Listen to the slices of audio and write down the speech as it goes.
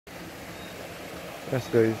Yes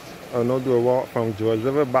guys, I'll now do a walk from George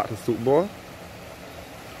River back to Soup Ball.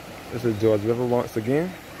 This is George River once again.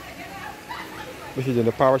 This is in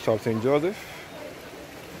the parish of St. Joseph.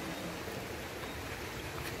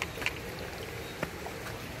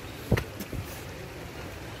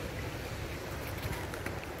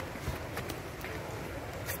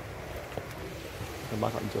 I'm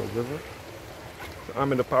back at George River. So I'm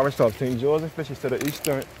in the parish of St. Joseph, which is to the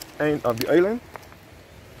eastern end of the island,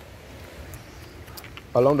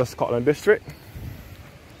 along the Scotland district.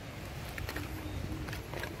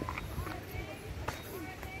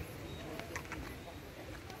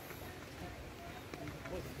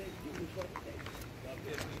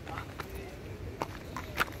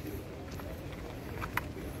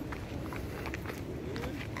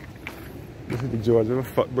 This is the George River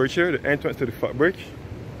footbridge here, the entrance to the footbridge.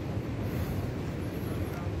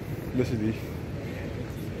 This is the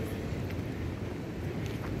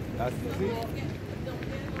That's it.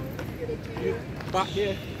 Back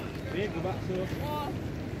here. We go back so.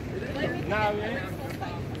 Now we ain't.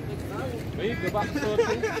 We go back so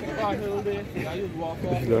too. Back hill there. Now you walk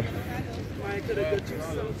off.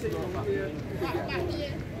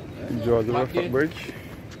 George River footbridge.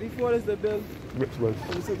 Before this the bill. Which was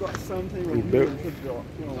We got something we built.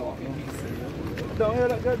 Down here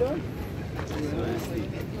that go down.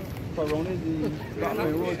 Around is the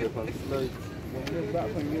Batman Road. Like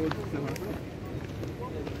Batman Road.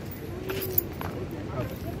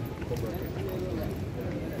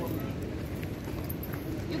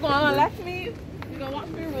 You gonna left me? You gonna watch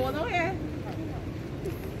me roll on here?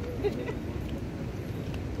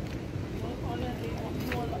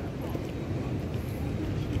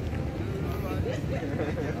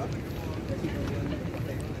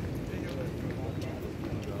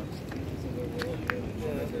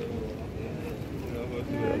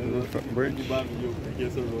 Bridge.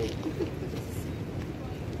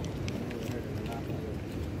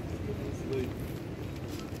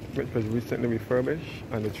 Which was recently refurbished,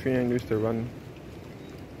 and the train used to run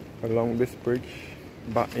along this bridge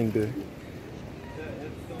back in the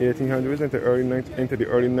 1800s into the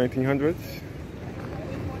early 1900s.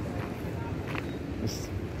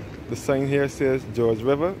 The sign here says George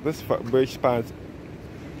River. This footbridge spans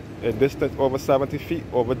a distance over 70 feet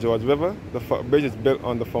over George River. The footbridge is built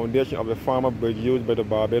on the foundation of the former bridge used by the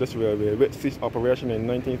Barbados Railway, which ceased operation in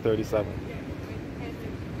 1937.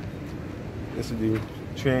 This is the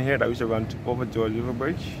train here that used to run over George River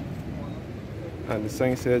Bridge. And the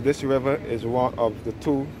sign says this river is one of the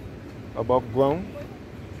two above ground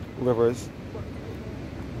rivers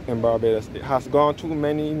in Barbados. It has gone through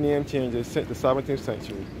many name changes since the 17th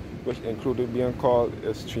century, which included being called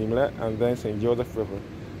a streamlet and then St. Joseph River,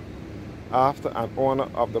 after an owner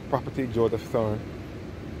of the property, Joseph Thorne.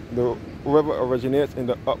 The river originates in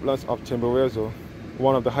the uplands of Chimborazo,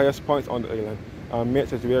 one of the highest points on the island, and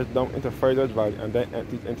makes its way down into Fraser's Valley and then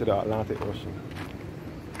empties into the Atlantic Ocean.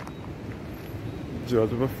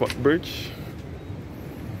 George River footbridge,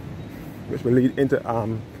 which will lead into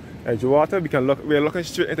Edgewater. We're looking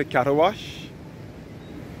straight into Catterwash.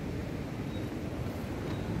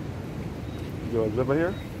 George River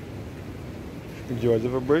here. The George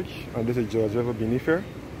River Bridge, and this is George River beneath here.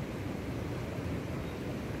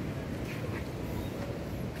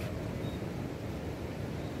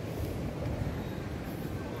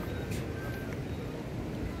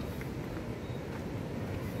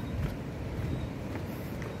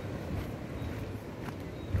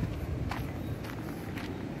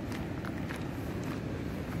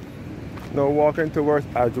 Now walking towards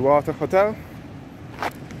Edgewater Hotel,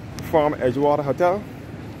 from Edgewater Hotel.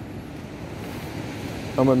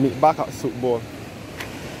 I'm gonna meet back at Soup Ball.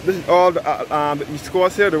 This is all the east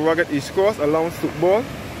coast here, the rugged east coast along Soup Ball,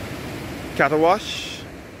 Catterwash.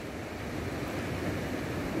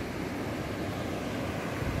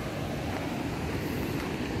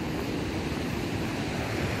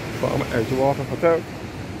 From Edgewater Hotel.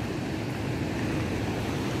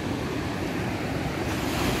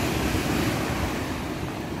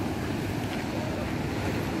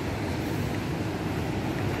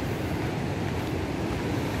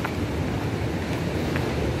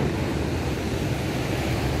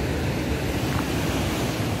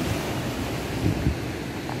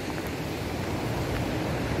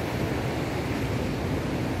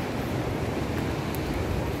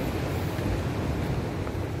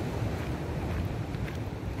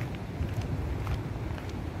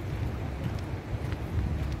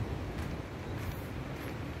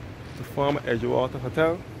 The former Edgewater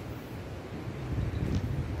Hotel.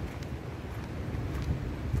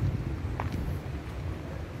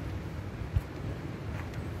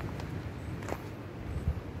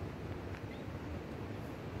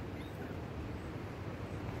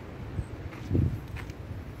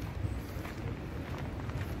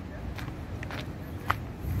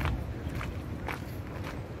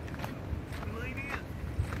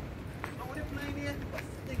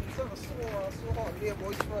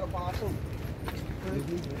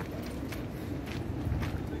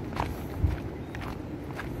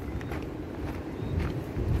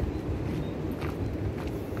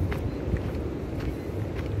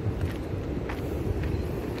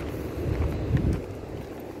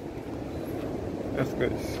 That's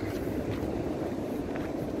good.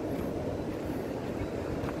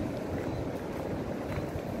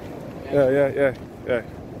 Yeah.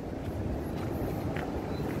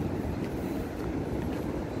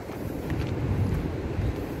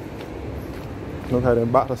 Look how they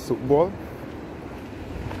back the soup bowl.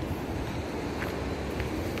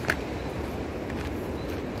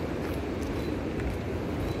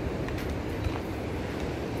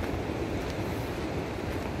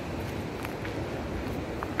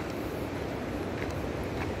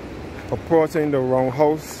 Approaching the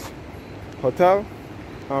Roundhouse Hotel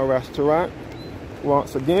and Restaurant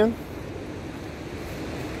once again,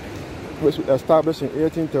 which was established in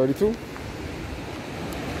 1832.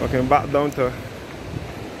 Looking back down to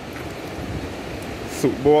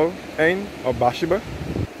Soup Bowl end of Bathsheba.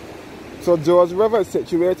 So George River is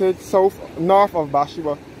situated north of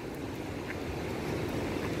Bathsheba.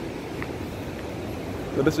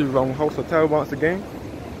 So this is Roundhouse Hotel once again,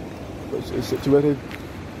 which is situated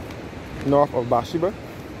north of Bathsheba.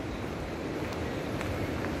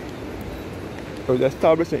 It was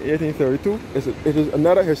established in 1832. It is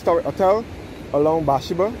another historic hotel along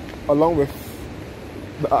Bathsheba, along with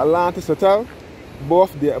the Atlantis Hotel.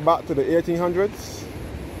 Both date back to the 1800s.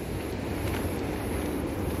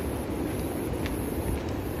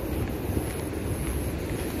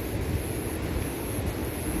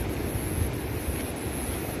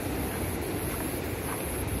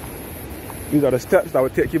 These are the steps that will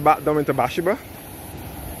take you back down into Bathsheba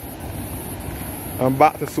and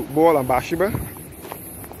back to Soup Bowl and Bathsheba.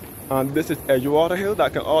 And this is Edgewater Hill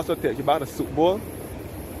that can also take you back to Soup Bowl.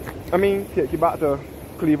 Take you back to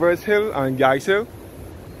Cleavers Hill and Guys Hill.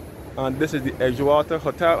 And this is the Edgewater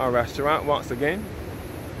Hotel and Restaurant once again.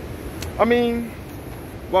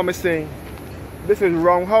 What am I saying? This is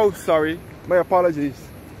Roundhouse, sorry, my apologies.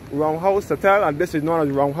 Roundhouse Hotel, and this is known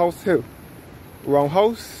as Roundhouse Hill.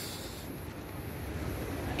 Roundhouse.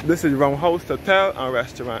 This is Roundhouse Hotel and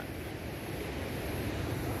Restaurant,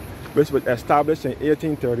 which was established in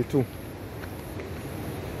 1832.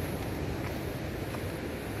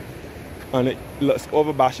 And it looks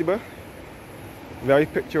over Bathsheba. Very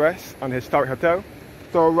picturesque and historic hotel.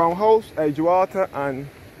 So Roundhouse, Edgewater and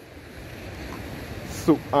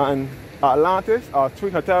Soup and Atlantis are three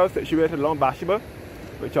hotels situated along Bathsheba,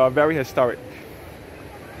 which are very historic.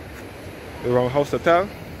 The Roundhouse Hotel,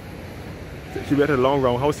 situated along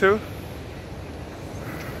Roundhouse Hill.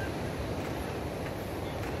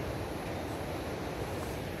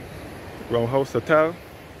 Roundhouse Hotel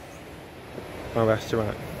and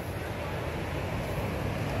Restaurant.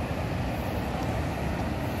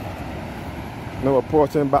 Now we're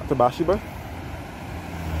porting back to Bathsheba.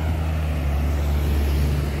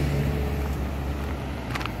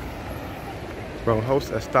 Roundhouse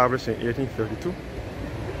established in 1832.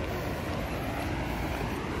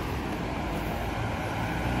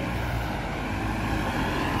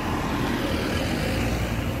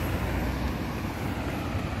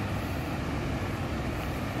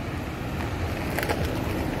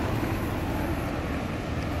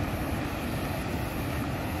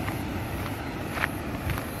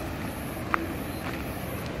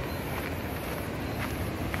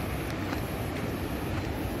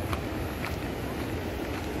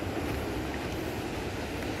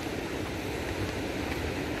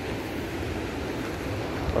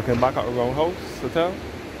 Okay, back at Roundhouse Hotel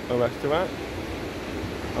and Restaurant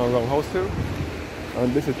on Roundhouse Hill.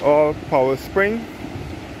 And this is all Power Spring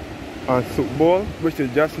and Soup Bowl, which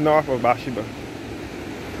is just north of Bathsheba.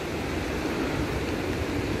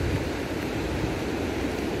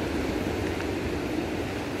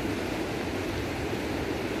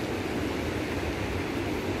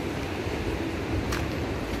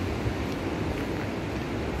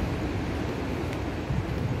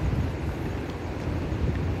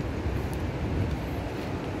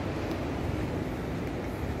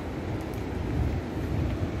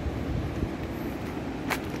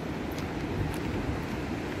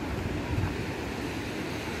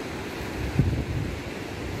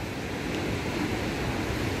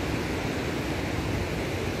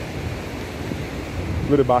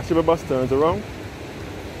 Where the Bathsheba bus turns around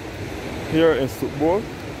here in Soup Bowl.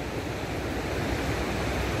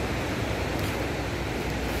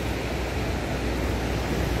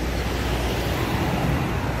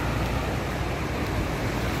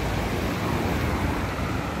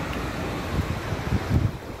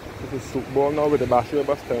 This is Soup Bowl now with the Bash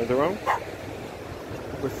bus turns around.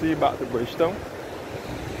 We see back to Bridgetown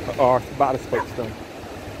or back to Spikestown.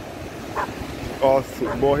 Or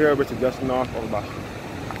Soup Bowl here, which is just north of Bash.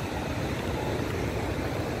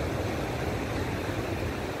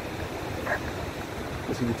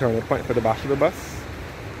 This is the turning point for the Bash bus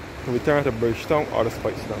to return to Bridgetown or the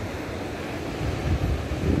Spikestown.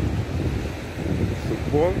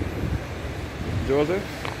 Soup Bowl, Joseph.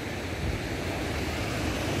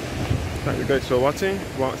 Thank you guys for watching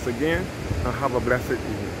once again, and have a blessed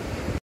evening.